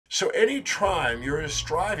So any time you're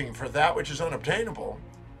striving for that which is unobtainable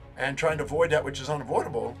and trying to avoid that which is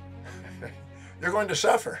unavoidable, you're going to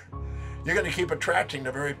suffer. You're going to keep attracting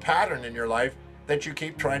the very pattern in your life that you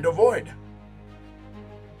keep trying to avoid.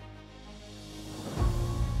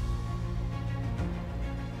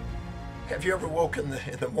 Have you ever woken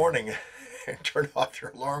in the morning and turned off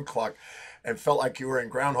your alarm clock and felt like you were in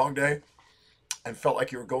Groundhog Day and felt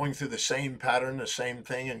like you were going through the same pattern, the same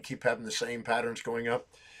thing, and keep having the same patterns going up?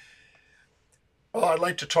 Well, I'd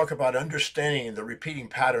like to talk about understanding the repeating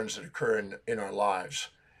patterns that occur in our lives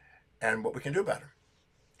and what we can do about them.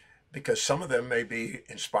 Because some of them may be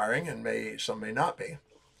inspiring and some may not be.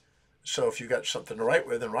 So if you got something to write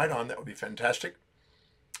with and write on, that would be fantastic.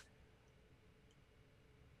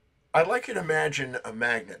 I'd like you to imagine a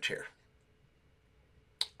magnet here.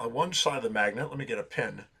 On one side of the magnet, let me get a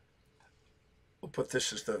pen. We'll put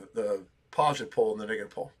this as the positive pole and the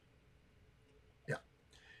negative pole. Yeah.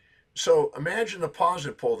 So imagine the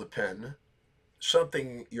positive pole of the pen,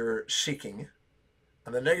 something you're seeking,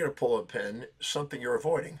 and the negative pole of the pen, something you're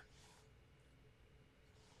avoiding.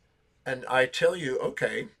 And I tell you,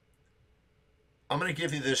 okay, I'm going to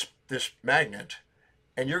give you this magnet,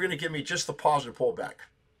 and you're going to give me just the positive pole back.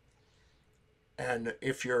 And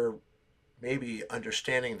if you're maybe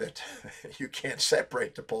understanding that you can't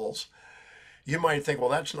separate the poles, you might think, well,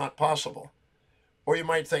 that's not possible. Or you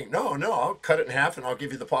might think, no, I'll cut it in half and I'll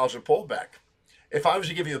give you the positive pole back. If I was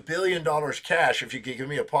to give you $1 billion cash, if you could give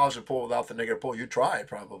me a positive pole without the negative pole, you'd try it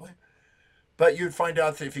probably. But you'd find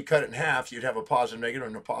out that if you cut it in half, you'd have a positive negative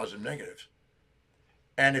and a positive negative.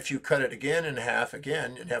 And if you cut it again in half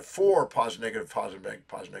again, you'd have 4 positive negative, positive negative,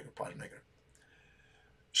 positive negative, positive negative.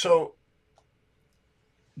 So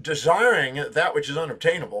desiring that which is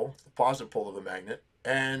unobtainable, the positive pole of the magnet,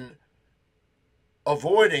 and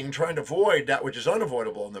trying to avoid that which is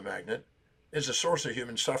unavoidable in the magnet is a source of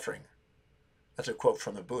human suffering. That's a quote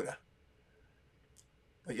from the Buddha.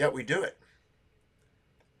 But yet we do it.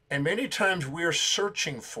 And many times we're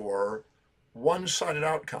searching for one-sided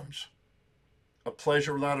outcomes. A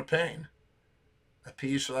pleasure without a pain. A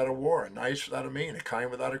peace without a war. A nice without a mean. A kind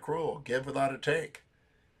without a cruel. A give without a take.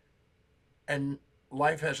 And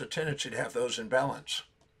life has a tendency to have those in balance.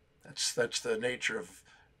 That's the nature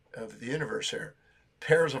of the universe here.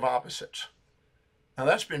 Pairs of opposites. Now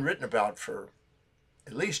that's been written about for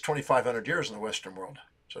at least 2,500 years in the Western world.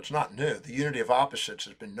 So it's not new. The unity of opposites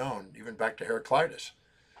has been known even back to Heraclitus.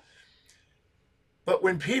 But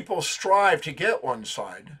when people strive to get one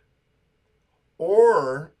side,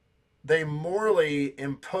 or they morally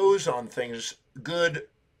impose on things good,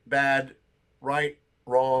 bad, right,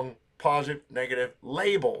 wrong, positive, negative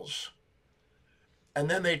labels, and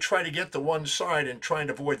then they try to get the one side and trying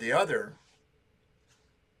to avoid the other,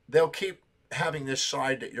 they'll keep having this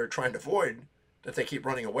side that you're trying to avoid, that they keep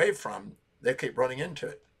running away from, they keep running into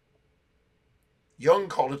it. Jung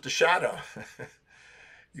called it the shadow.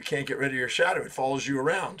 You can't get rid of your shadow. It follows you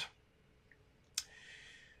around.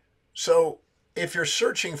 So if you're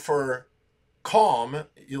searching for calm,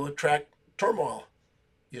 you'll attract turmoil.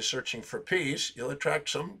 You're searching for peace, you'll attract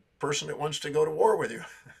some person that wants to go to war with you.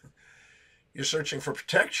 You're searching for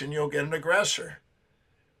protection, you'll get an aggressor.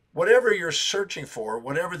 Whatever you're searching for,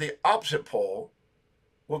 whatever the opposite pole,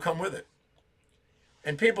 will come with it.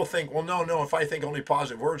 And people think, well, no, if I think only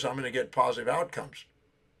positive words, I'm going to get positive outcomes.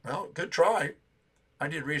 Well, good try. I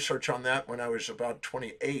did research on that when I was about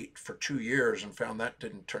 28 for 2 years and found that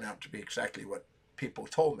didn't turn out to be exactly what people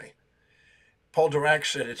told me. Paul Dirac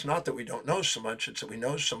said, it's not that we don't know so much, it's that we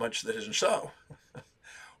know so much that isn't so.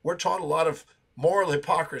 We're taught a lot of moral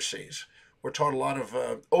hypocrisies. We're taught a lot of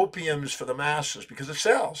opiums for the masses because it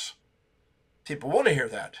sells. People want to hear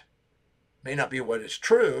that. May not be what is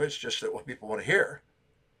true, it's just that what people want to hear.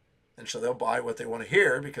 And so they'll buy what they want to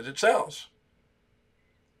hear because it sells.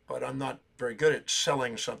 But I'm not very good at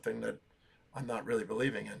selling something that I'm not really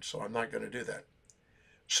believing in, so I'm not going to do that.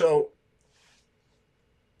 So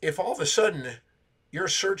if all of a sudden you're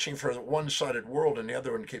searching for the one-sided world and the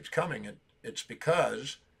other one keeps coming, it's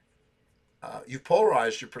because you've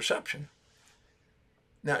polarized your perception.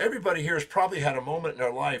 Now, everybody here has probably had a moment in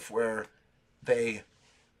their life where they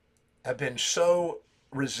have been so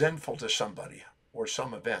resentful to somebody or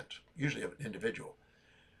some event, usually an individual,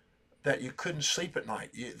 that you couldn't sleep at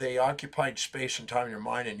night. They occupied space and time in your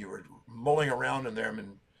mind, and you were mulling around in them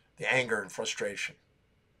in the anger and frustration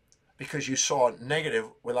because you saw negative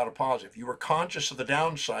without a positive. You were conscious of the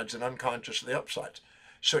downsides and unconscious of the upsides.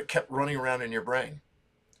 So it kept running around in your brain.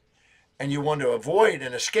 And you want to avoid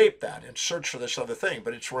and escape that and search for this other thing,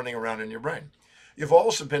 but it's running around in your brain. You've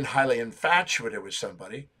also been highly infatuated with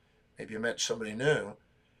somebody. Maybe you met somebody new,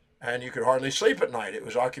 and you could hardly sleep at night. It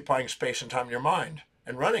was occupying space and time in your mind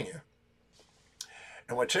and running you.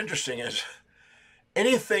 And what's interesting is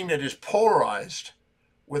anything that is polarized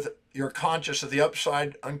with your conscious of the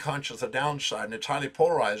upside, unconscious of the downside, and it's highly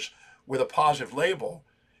polarized with a positive label,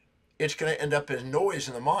 it's going to end up as noise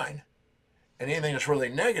in the mind. And anything that's really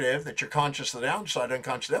negative, that you're conscious of the downside,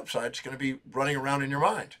 unconscious of the upside, it's going to be running around in your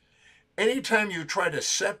mind. Anytime you try to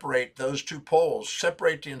separate those two poles,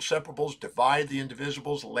 separate the inseparables, divide the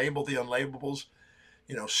indivisibles, label the unlabelables,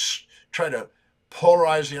 try to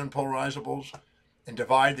polarize the unpolarizables and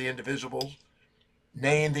divide the indivisibles,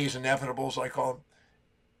 name these inevitables, I call them,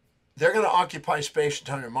 they're going to occupy space and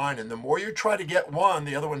time in your mind. And the more you try to get one,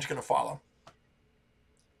 the other one's going to follow.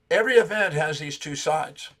 Every event has these two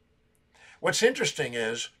sides. What's interesting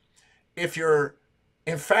is if you're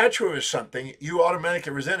infatuated with something, you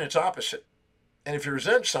automatically resent its opposite. And if you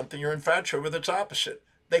resent something, you're infatuated with its opposite.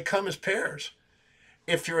 They come as pairs.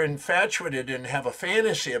 If you're infatuated and have a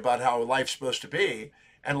fantasy about how life's supposed to be,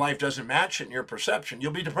 and life doesn't match it in your perception,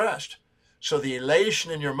 you'll be depressed. So the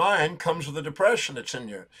elation in your mind comes with the depression that's in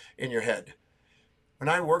your head. When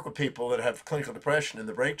I work with people that have clinical depression in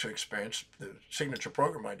the breakthrough experience, the signature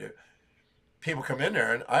program I do, people come in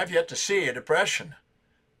there and I've yet to see a depression,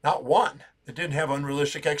 not one, that didn't have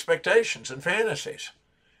unrealistic expectations and fantasies.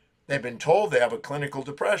 They've been told they have a clinical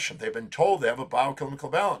depression. They've been told they have a biochemical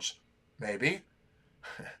balance. Maybe.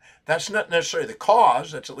 That's not necessarily the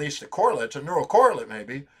cause. That's at least a correlate. It's a neural correlate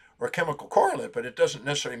maybe, or a chemical correlate, but it doesn't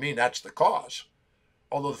necessarily mean that's the cause.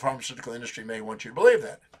 Although the pharmaceutical industry may want you to believe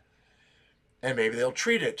that. And maybe they'll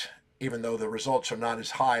treat it, even though the results are not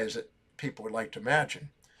as high as people would like to imagine.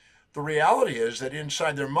 The reality is that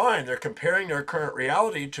inside their mind, they're comparing their current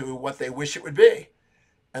reality to what they wish it would be.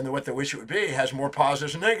 And what they wish it would be has more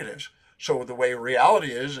positives and negatives. So the way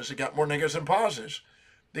reality is it got more negatives than positives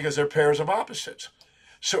because they're pairs of opposites.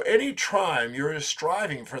 So any time you're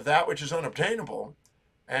striving for that which is unobtainable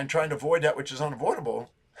and trying to avoid that which is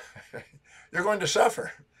unavoidable, you're going to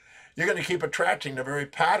suffer. You're going to keep attracting the very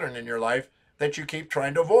pattern in your life that you keep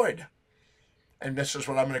trying to avoid. And this is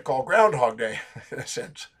what I'm going to call Groundhog Day, in a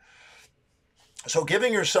sense. So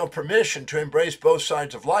giving yourself permission to embrace both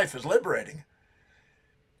sides of life is liberating.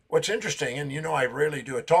 What's interesting, and I rarely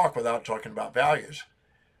do a talk without talking about values,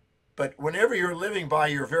 but whenever you're living by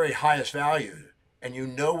your very highest value, and you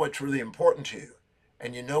know what's really important to you,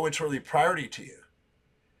 and you know what's really priority to you,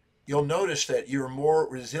 you'll notice that you're more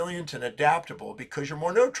resilient and adaptable because you're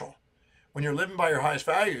more neutral. When you're living by your highest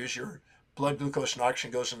values, your blood glucose and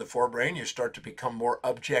oxygen goes in the forebrain, you start to become more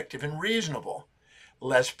objective and reasonable,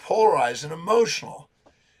 less polarized and emotional.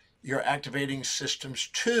 You're activating systems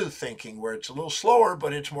 2 thinking, where it's a little slower,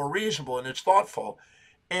 but it's more reasonable and it's thoughtful,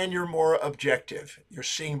 and you're more objective. You're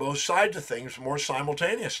seeing both sides of things more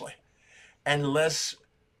simultaneously and less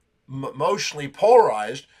emotionally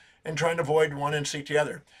polarized and trying to avoid one and seek the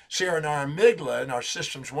other. See, in our amygdala, in our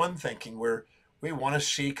systems 1 thinking, where we want to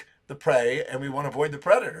seek the prey and we want to avoid the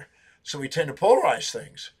predator. So we tend to polarize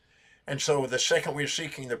things. And so the second we're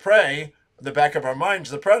seeking the prey, the back of our mind's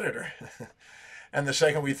the predator. And the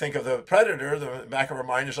second we think of the predator, the back of our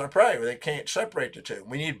mind is our prey. They can't separate the two.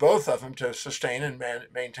 We need both of them to sustain and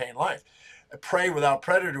maintain life. A prey without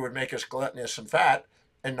predator would make us gluttonous and fat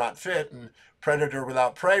and not fit. And predator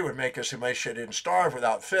without prey would make us emaciated and starved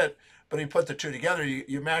without fit. But if you put the two together,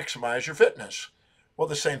 you maximize your fitness. Well,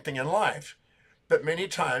 the same thing in life. But many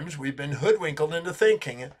times we've been hoodwinked into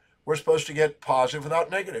thinking we're supposed to get positive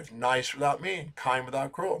without negative, nice without mean, kind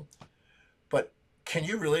without cruel. But can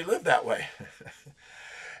you really live that way?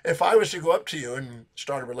 If I was to go up to you and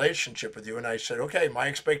start a relationship with you and I said, okay, my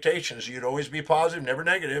expectation is you'd always be positive, never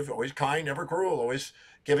negative, always kind, never cruel, always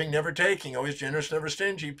giving, never taking, always generous, never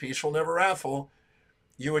stingy, peaceful, never wrathful,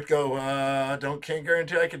 you would go, can't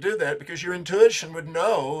guarantee I could do that, because your intuition would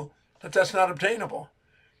know that that's not obtainable.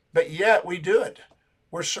 But yet we do it.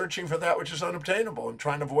 We're searching for that which is unobtainable and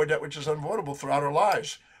trying to avoid that which is unavoidable throughout our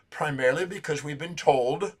lives, primarily because we've been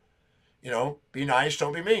told, be nice,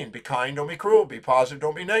 don't be mean, be kind, don't be cruel, be positive,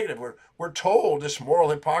 don't be negative. We're told this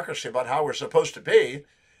moral hypocrisy about how we're supposed to be,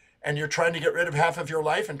 and you're trying to get rid of half of your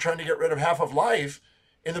life and trying to get rid of half of life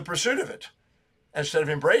in the pursuit of it, instead of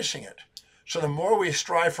embracing it. So the more we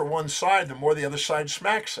strive for one side, the more the other side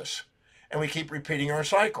smacks us, and we keep repeating our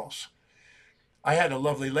cycles. I had a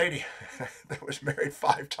lovely lady that was married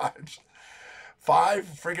 5 times. 5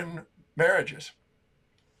 friggin' marriages.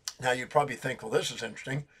 Now you probably think, well, this is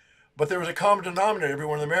interesting. But there was a common denominator in every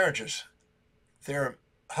one of the marriages. Their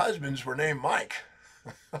husbands were named Mike.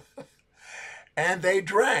 And they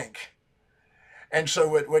drank. And so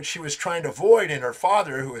what she was trying to avoid in her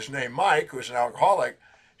father, who was named Mike, who was an alcoholic,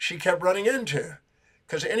 she kept running into.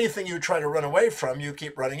 Because anything you try to run away from, you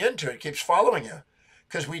keep running into. It keeps following you.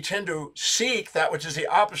 Because we tend to seek that which is the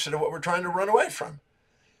opposite of what we're trying to run away from.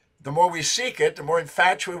 The more we seek it, the more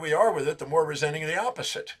infatuated we are with it, the more resenting the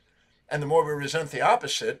opposite. And the more we resent the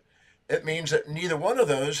opposite, it means that neither one of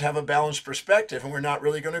those have a balanced perspective, and we're not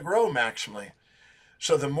really going to grow maximally.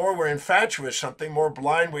 So the more we're infatuated with something, more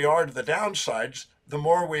blind we are to the downsides, the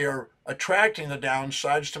more we are attracting the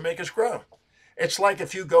downsides to make us grow. It's like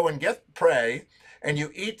if you go and get prey and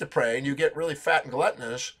you eat the prey and you get really fat and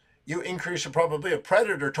gluttonous, you increase the probability of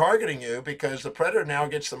predator targeting you, because the predator now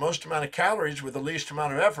gets the most amount of calories with the least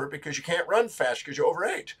amount of effort, because you can't run fast because you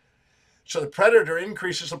overate. So the predator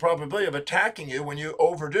increases the probability of attacking you when you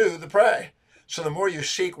overdo the prey. So the more you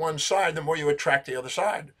seek one side, the more you attract the other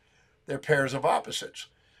side. They're pairs of opposites.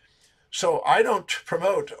 So I don't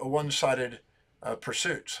promote a one-sided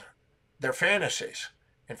pursuits. They're fantasies.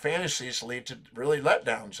 And fantasies lead to really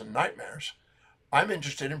letdowns and nightmares. I'm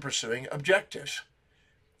interested in pursuing objectives.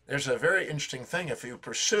 There's a very interesting thing. If you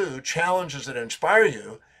pursue challenges that inspire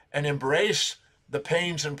you and embrace the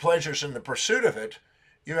pains and pleasures in the pursuit of it,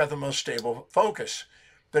 you have the most stable focus.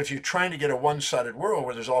 But if you're trying to get a one-sided world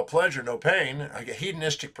where there's all pleasure, no pain, like a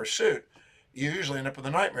hedonistic pursuit, you usually end up with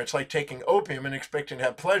a nightmare. It's like taking opium and expecting to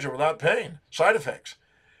have pleasure without pain, side effects,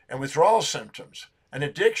 and withdrawal symptoms, and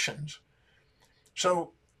addictions.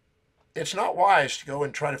 So it's not wise to go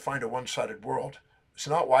and try to find a one-sided world. It's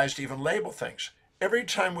not wise to even label things. Every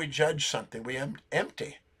time we judge something, we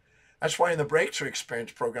empty. That's why in the Breakthrough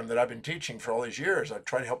Experience program that I've been teaching for all these years, I've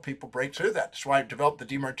tried to help people break through that. That's why I've developed the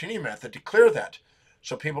Demartini method to clear that,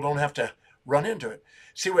 so people don't have to run into it.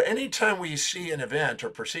 See, anytime we see an event or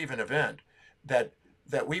perceive an event that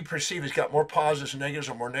we perceive has got more positives and negatives,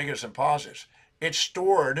 or more negatives than positives, it's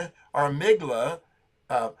stored, our amygdala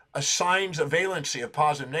assigns a valency of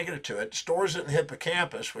positive and negative to it, stores it in the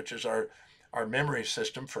hippocampus, which is our memory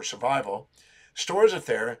system for survival, stores it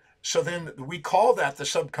there. So then we call that the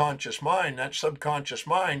subconscious mind. That subconscious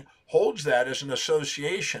mind holds that as an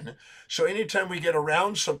association. So anytime we get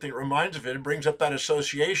around something that reminds of it, it brings up that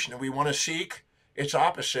association, and we want to seek its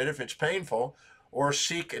opposite if it's painful, or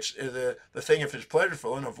seek the thing if it's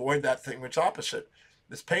pleasurable, and avoid that thing which is opposite,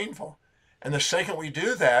 that's painful. And the second we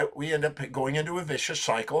do that, we end up going into a vicious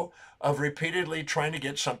cycle of repeatedly trying to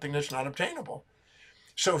get something that's not obtainable.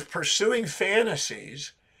 So pursuing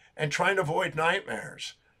fantasies and trying to avoid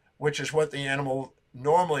nightmares, which is what the animal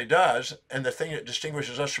normally does, and the thing that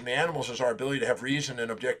distinguishes us from the animals is our ability to have reason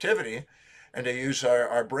and objectivity, and to use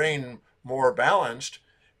our brain more balanced.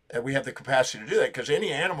 We have the capacity to do that, because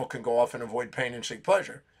any animal can go off and avoid pain and seek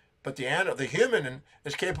pleasure. But the human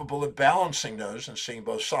is capable of balancing those and seeing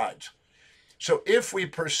both sides. So if we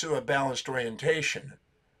pursue a balanced orientation,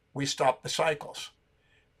 we stop the cycles.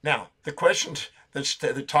 Now, the question,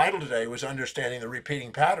 the title today was Understanding the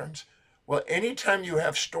Repeating Patterns. Well, anytime you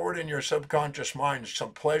have stored in your subconscious mind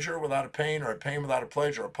some pleasure without a pain, or a pain without a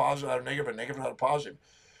pleasure, or a positive without a negative, a negative without a positive,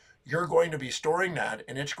 you're going to be storing that,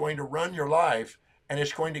 and it's going to run your life, and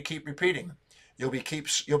it's going to keep repeating. You'll be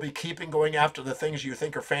keeping going after the things you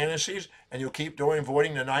think are fantasies, and you'll keep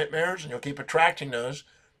avoiding the nightmares, and you'll keep attracting those,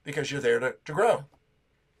 because you're there to grow.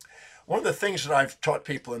 One of the things that I've taught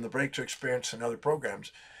people in the Breakthrough Experience and other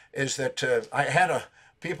programs is that I had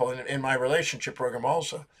people in my relationship program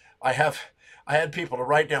also. I had people to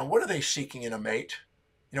write down, what are they seeking in a mate?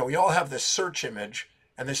 You know, we all have this search image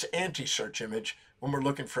and this anti-search image when we're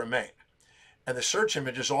looking for a mate. And the search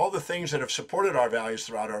image is all the things that have supported our values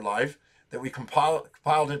throughout our life that we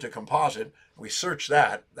compiled into composite. We search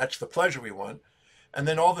that. That's the pleasure we want. And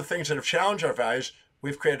then all the things that have challenged our values,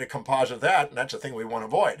 we've created a composite of that, and that's the thing we want to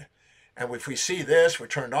avoid. And if we see this, we're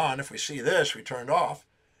turned on. If we see this, we're turned off.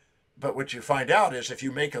 But what you find out is, if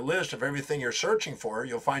you make a list of everything you're searching for,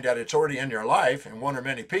 you'll find out it's already in your life in one or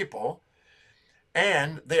many people.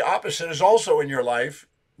 And the opposite is also in your life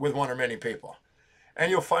with one or many people. And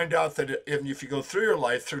you'll find out that if you go through your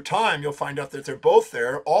life, through time, you'll find out that they're both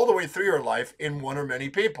there all the way through your life in one or many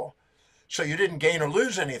people. So you didn't gain or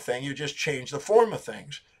lose anything, you just changed the form of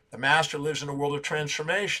things. The master lives in a world of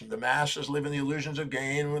transformation. The masses live in the illusions of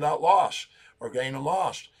gain without loss, or gain and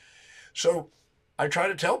loss. So I try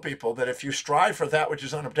to tell people that if you strive for that which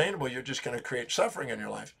is unobtainable, you're just going to create suffering in your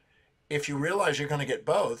life. If you realize you're going to get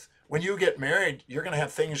both, when you get married, you're going to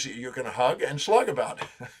have things that you're going to hug and slug about.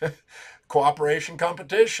 Cooperation,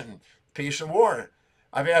 competition, peace and war.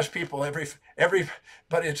 I've asked people, everybody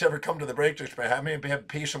that's ever come to the Breakthrough Experience, how many have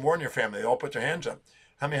peace and war in your family? They all put their hands up.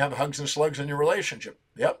 How many have hugs and slugs in your relationship?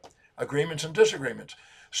 Yep. Agreements and disagreements.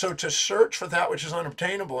 So to search for that which is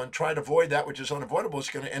unobtainable and try to avoid that which is unavoidable is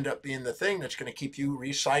going to end up being the thing that's going to keep you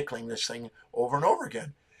recycling this thing over and over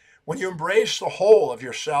again. When you embrace the whole of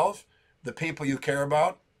yourself, the people you care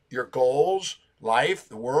about, your goals, life,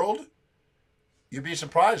 the world, you'd be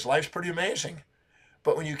surprised. Life's pretty amazing.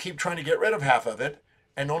 But when you keep trying to get rid of half of it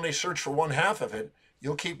and only search for one half of it,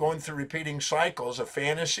 you'll keep going through repeating cycles of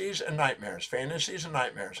fantasies and nightmares, fantasies and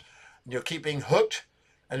nightmares. And you'll keep being hooked.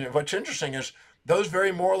 And what's interesting is those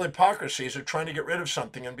very moral hypocrisies of trying to get rid of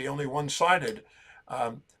something and be only one-sided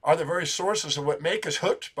are the very sources of what make us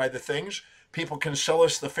hooked by the things. People can sell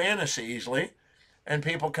us the fantasy easily, and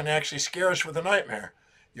people can actually scare us with a nightmare.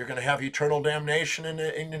 You're going to have eternal damnation and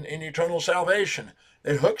eternal salvation.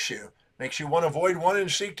 It hooks you, makes you want to avoid one and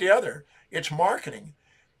seek the other. It's marketing.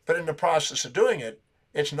 But in the process of doing it,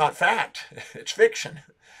 it's not fact. It's fiction.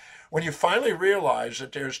 When you finally realize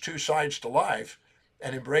that there's two sides to life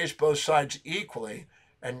and embrace both sides equally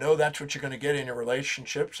and know that's what you're going to get in your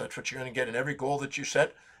relationships, that's what you're going to get in every goal that you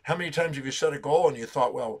set. How many times have you set a goal and you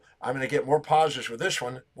thought, well, I'm going to get more positives with this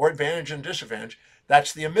one, more advantage than disadvantage?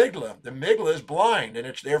 That's the amygdala. The amygdala is blind and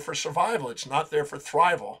it's there for survival. It's not there for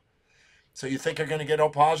thrival. So you think you're going to get all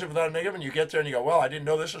positive without a negative, and you get there and you go, well, I didn't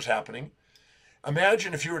know this was happening.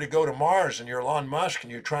 Imagine if you were to go to Mars and you're Elon Musk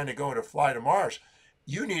and you're trying to go to fly to Mars.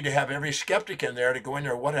 You need to have every skeptic in there to go in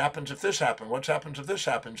there. What happens if this happens? What happens if this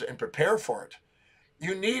happens? And prepare for it.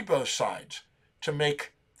 You need both sides to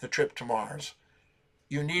make the trip to Mars.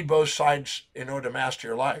 You need both sides in order to master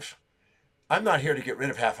your life. I'm not here to get rid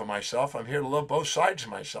of half of myself. I'm here to love both sides of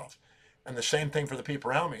myself. And the same thing for the people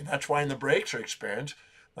around me. That's why in the breakthrough experience,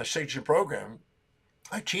 my signature program,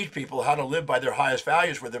 I teach people how to live by their highest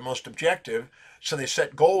values where they're most objective, so they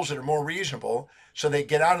set goals that are more reasonable, so they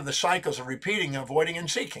get out of the cycles of repeating, avoiding,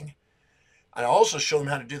 and seeking. I also show them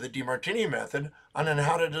how to do the Demartini method on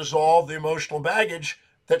how to dissolve the emotional baggage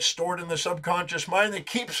that's stored in the subconscious mind that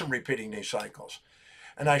keeps them repeating these cycles.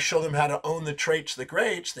 And I show them how to own the traits, the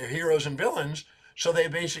greats, their heroes and villains, so they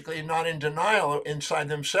basically are not in denial inside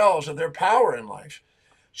themselves of their power in life.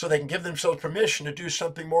 So they can give themselves permission to do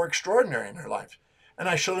something more extraordinary in their life. And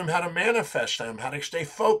I show them how to manifest them, how to stay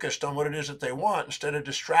focused on what it is that they want instead of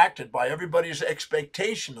distracted by everybody's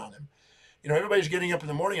expectation on them. You know, everybody's getting up in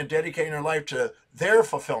the morning and dedicating their life to their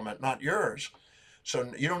fulfillment, not yours.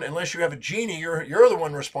 So you don't, unless you have a genie, you're the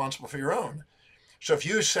one responsible for your own. So if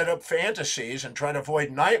you set up fantasies and try to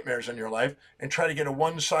avoid nightmares in your life and try to get a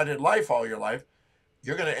one-sided life all your life,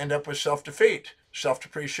 you're going to end up with self-defeat,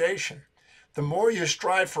 self-depreciation. The more you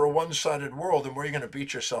strive for a one-sided world, the more you're going to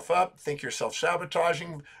beat yourself up, think you're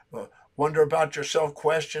self-sabotaging, wonder about yourself,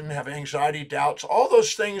 question, have anxiety, doubts. All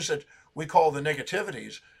those things that we call the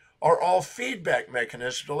negativities are all feedback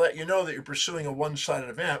mechanisms to let you know that you're pursuing a one-sided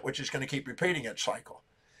event, which is going to keep repeating its cycle.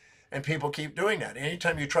 And people keep doing that.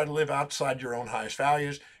 Anytime you try to live outside your own highest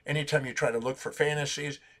values, anytime you try to look for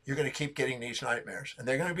fantasies, you're going to keep getting these nightmares. And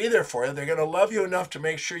they're going to be there for you. They're going to love you enough to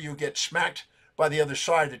make sure you get smacked by the other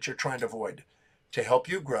side that you're trying to avoid, to help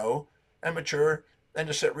you grow and mature and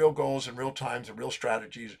to set real goals and real times and real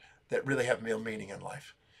strategies that really have real meaning in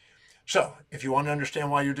life. So if you want to understand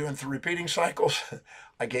why you're doing through repeating cycles,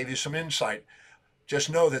 I gave you some insight. Just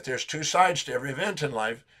know that there's two sides to every event in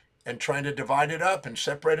life, and trying to divide it up and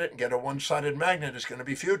separate it and get a one-sided magnet is going to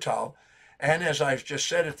be futile. And as I've just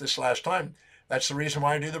said it this last time, that's the reason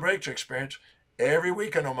why I do the breakthrough experience. Every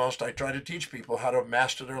weekend almost, I try to teach people how to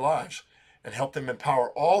master their lives and help them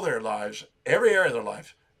empower all their lives, every area of their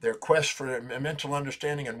life, their quest for mental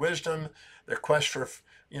understanding and wisdom, their quest for,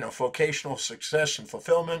 vocational success and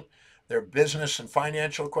fulfillment, their business and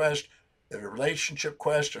financial quest, their relationship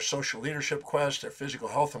quest, their social leadership quest, their physical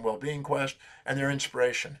health and well-being quest, and their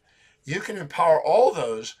inspiration. You can empower all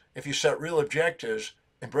those if you set real objectives,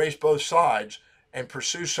 embrace both sides, and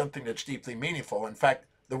pursue something that's deeply meaningful. In fact,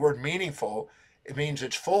 the word meaningful, it means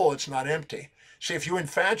it's full, it's not empty. See, if you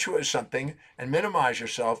infatuate with something and minimize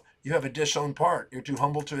yourself, you have a disowned part. You're too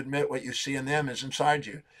humble to admit what you see in them is inside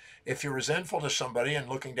you. If you're resentful to somebody and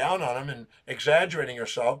looking down on them and exaggerating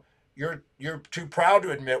yourself, you're too proud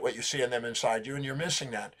to admit what you see in them inside you, and you're missing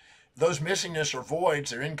that. Those missingness are voids,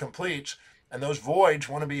 they're incompletes, and those voids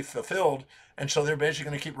want to be fulfilled, and so they're basically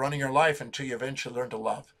going to keep running your life until you eventually learn to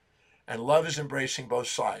love. And love is embracing both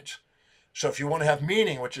sides. So if you want to have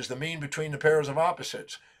meaning, which is the mean between the pairs of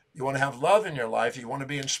opposites, you want to have love in your life, you want to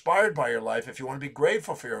be inspired by your life, if you want to be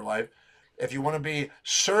grateful for your life, if you want to be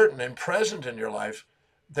certain and present in your life,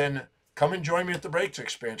 then come and join me at the Breakthrough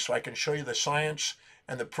Experience so I can show you the science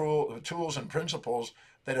and the tools and principles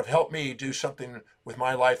that have helped me do something with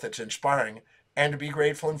my life that's inspiring and to be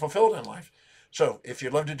grateful and fulfilled in life. So if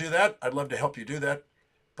you'd love to do that, I'd love to help you do that.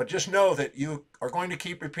 But just know that you are going to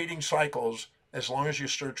keep repeating cycles as long as you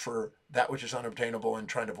search for that which is unobtainable and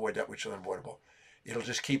trying to avoid that which is unavoidable. It'll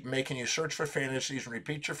just keep making you search for fantasies and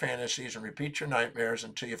repeat your fantasies and repeat your nightmares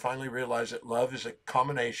until you finally realize that love is a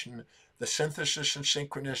combination, the synthesis and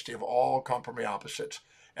synchronicity of all complementary opposites.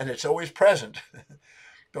 And it's always present,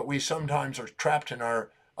 but we sometimes are trapped in our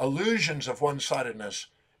illusions of one-sidedness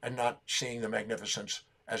and not seeing the magnificence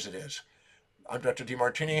as it is. I'm Dr.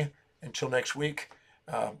 Demartini. Until next week,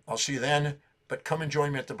 I'll see you then. But come and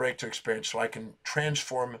join me at the Breakthrough Experience so I can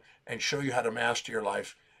transform and show you how to master your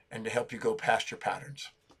life and to help you go past your patterns.